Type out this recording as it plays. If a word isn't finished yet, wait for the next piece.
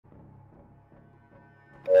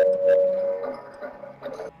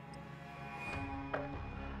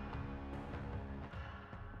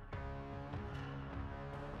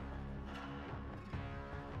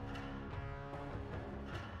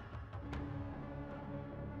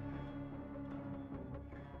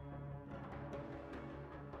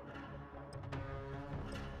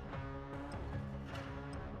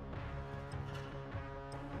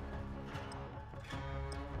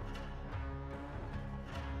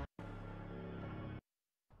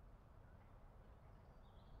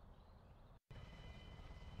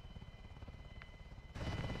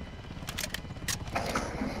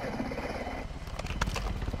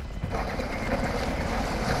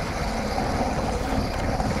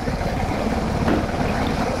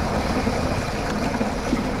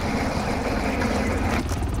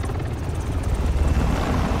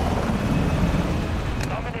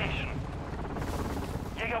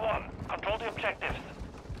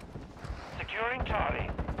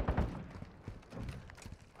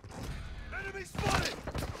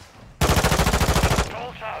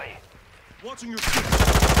Watching your shit.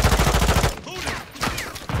 Load it!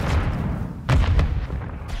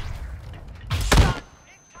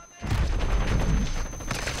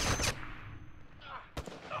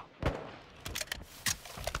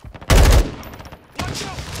 Watch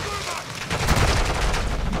out!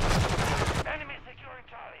 Enemy securing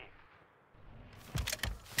Charlie.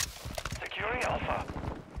 Securing Alpha.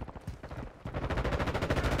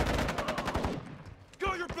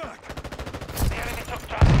 Got your back! The enemy took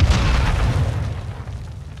Charlie.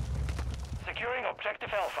 Securing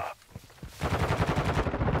objective Alpha.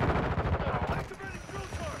 Activating drill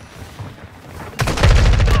charge!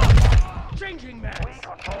 Changing max! We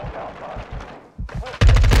control Alpha.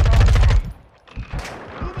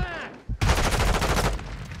 Move back!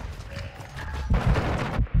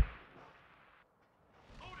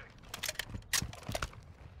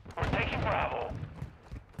 We're taking Bravo.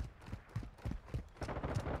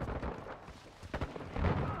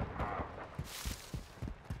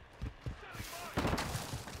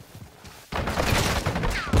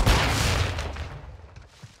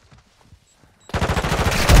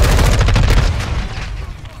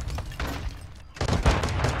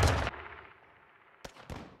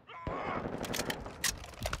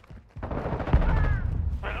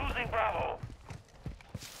 We're losing Bravo.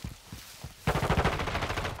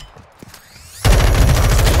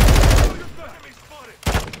 Enemy spotted!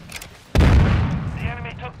 The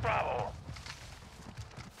enemy took Bravo.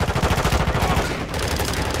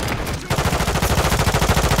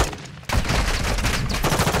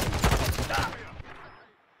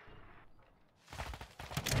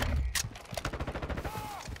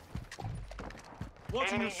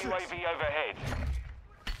 Watching your Enemy six. UAV overhead.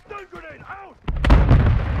 Stun grenade out!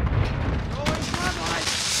 Throwing floodlight!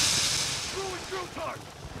 Throwing drill charge!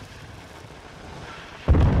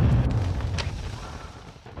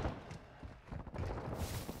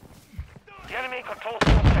 The enemy controls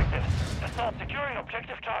the objective. Assault securing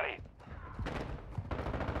objective Charlie.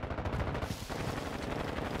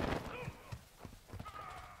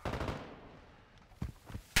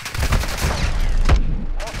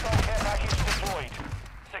 Hostile care package deployed.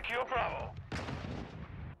 Secure Bravo.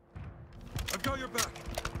 I've got your back.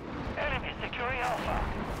 Enemy securing Alpha.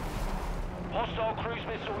 Hostile cruise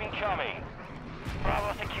missile incoming.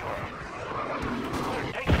 Bravo secure.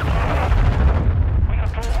 Take Charlie. We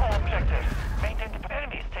control all objectives. Maintain the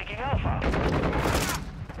enemies taking Alpha.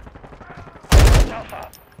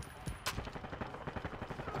 Alpha.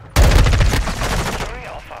 Securing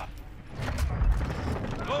Alpha.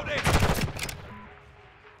 Loading!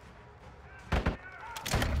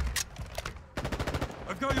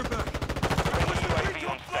 I've got your back. UAV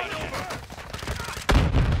on station.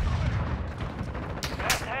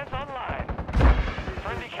 Left hands online.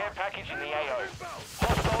 Friendly care package in the AO.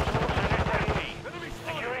 Hostiles launch an SAE.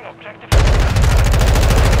 Securing objective.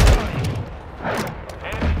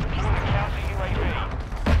 Enemy deploying counter UAV.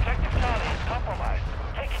 Objective Charlie is compromised.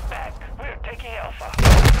 Take it back. We're taking Alpha.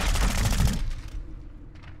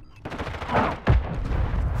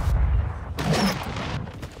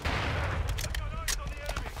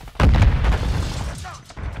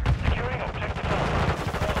 Securing objective Alpha.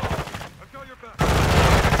 I've got your back.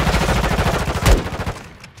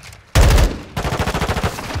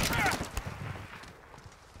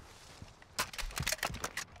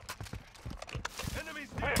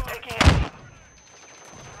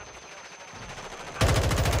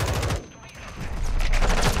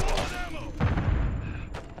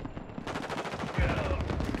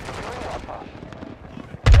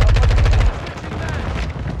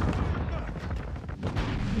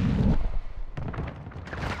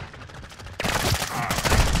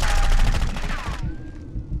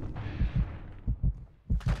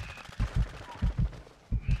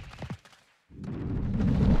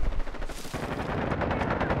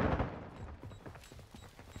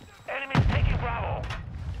 Enemies taking Bravo.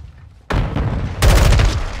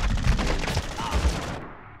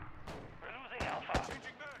 We're losing Alpha.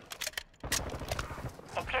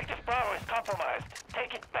 Objective Bravo is compromised.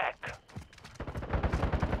 Take it back.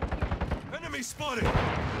 Enemy spotted!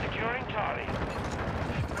 Securing Charlie.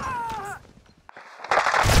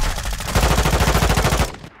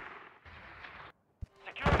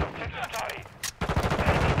 Securing Objective Charlie.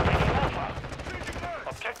 Enemy taking Alpha.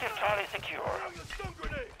 Objective Charlie secure. Stun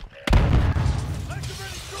grenade!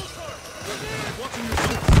 Activating drill target! Watching your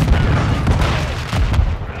shoot!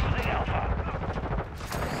 We're losing Alpha.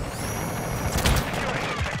 Securing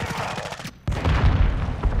Objective Bravo.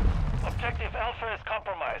 Objective Alpha is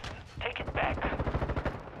compromised. Take it back.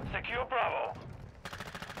 Secure Bravo.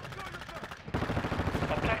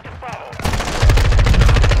 Objective Bravo.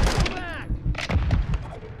 Go back!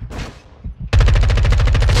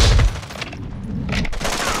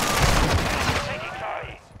 Taking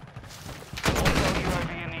Charlie. Also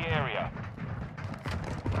UAV in the area.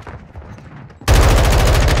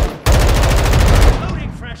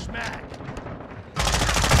 Loading fresh mag!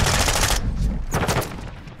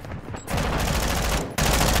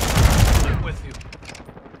 I'm with you.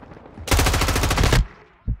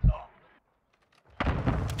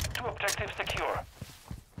 Two objectives secure.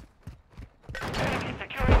 Enemy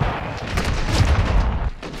securing Bravo.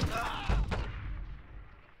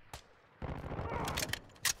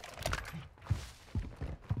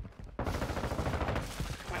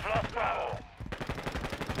 We've lost Bravo.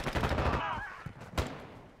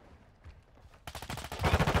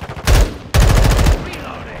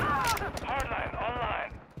 Reloading! Hardline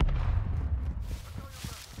online.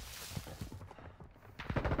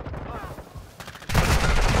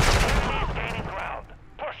 Enemy is gaining ground.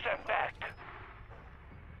 Push them back.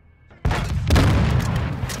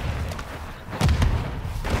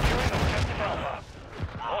 Securing Objective Alpha.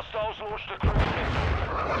 Hostiles launched a cruise missile.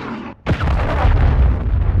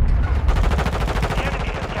 The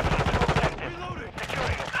enemy has captured two objectives. Reloading.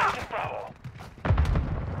 Securing Objective Bravo.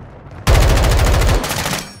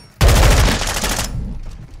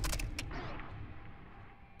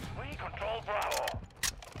 We control Bravo.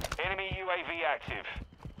 Enemy UAV active.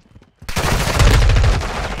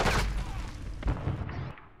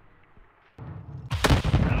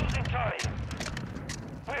 Losing Charlie.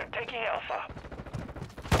 We're taking Alpha.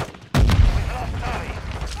 We've lost Charlie.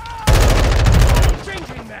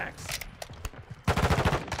 Changing max!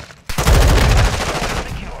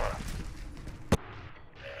 Secure.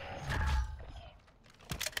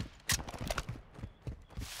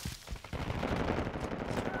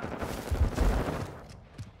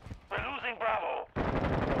 We're losing Bravo.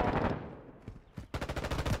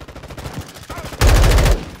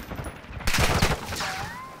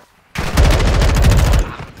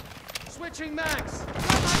 Switching max!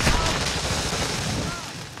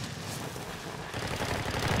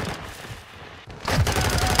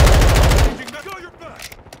 Changing back! Go your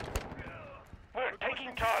back! We're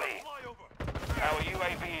taking Charlie. Flyover! Our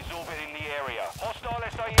UAV is orbiting the area. Hostile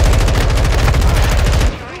SAE.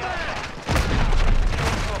 Securing Alpha.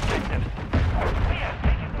 Securing two objectives. We have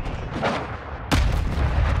taken the lead.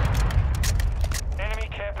 Enemy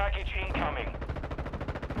care package incoming.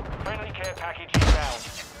 Friendly care package inbound.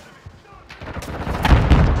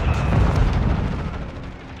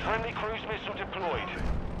 Friendly cruise missile deployed.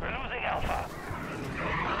 We're losing Alpha.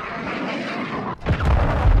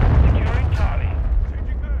 Securing Charlie.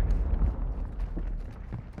 Changing back!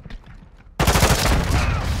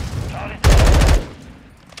 Charlie's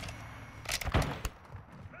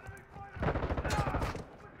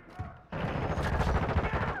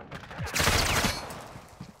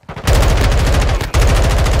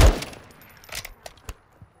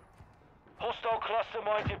hostile cluster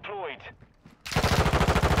mine deployed.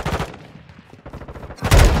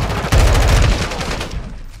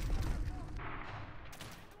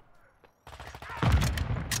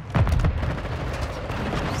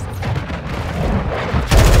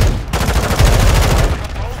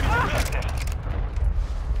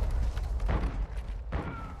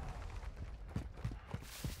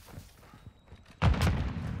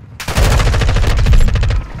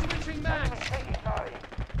 Switching max! Taking Charlie.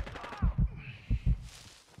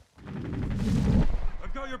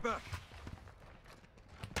 I've got your back!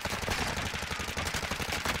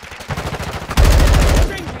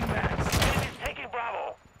 Changing max! Enemies taking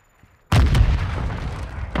Bravo.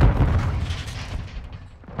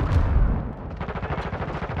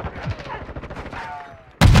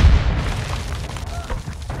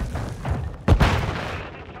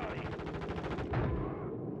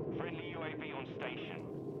 Friendly UAV on station.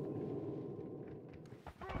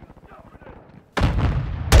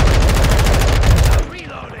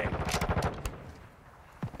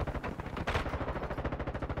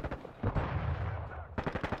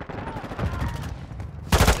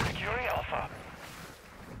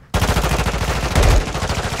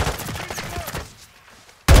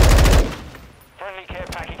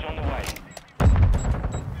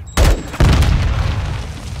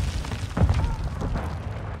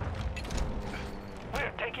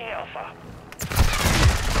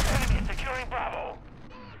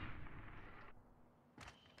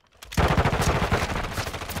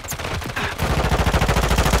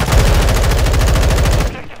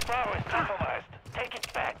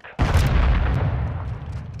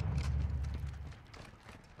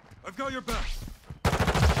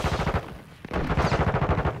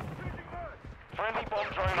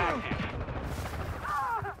 zone active.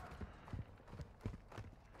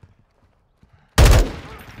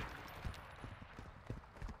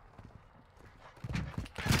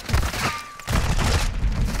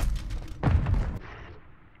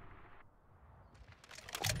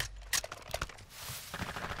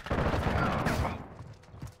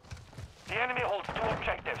 The enemy holds 2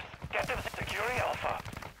 objectives. Get them securing Alpha.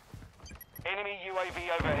 Enemy UAV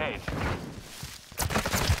overhead.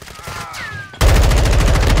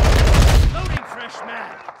 Loading fresh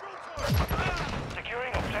mag.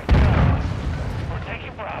 Securing objective Alpha. We're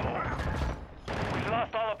taking Bravo. We've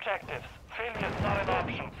lost all objectives. Failure is not an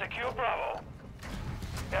option. Secure Bravo.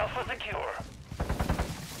 Alpha secure.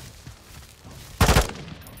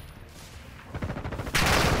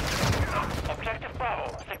 Objective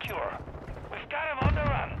Bravo secure. We've got him on the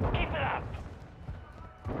run. Keep it up.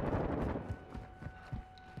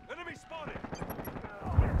 Enemy spotted!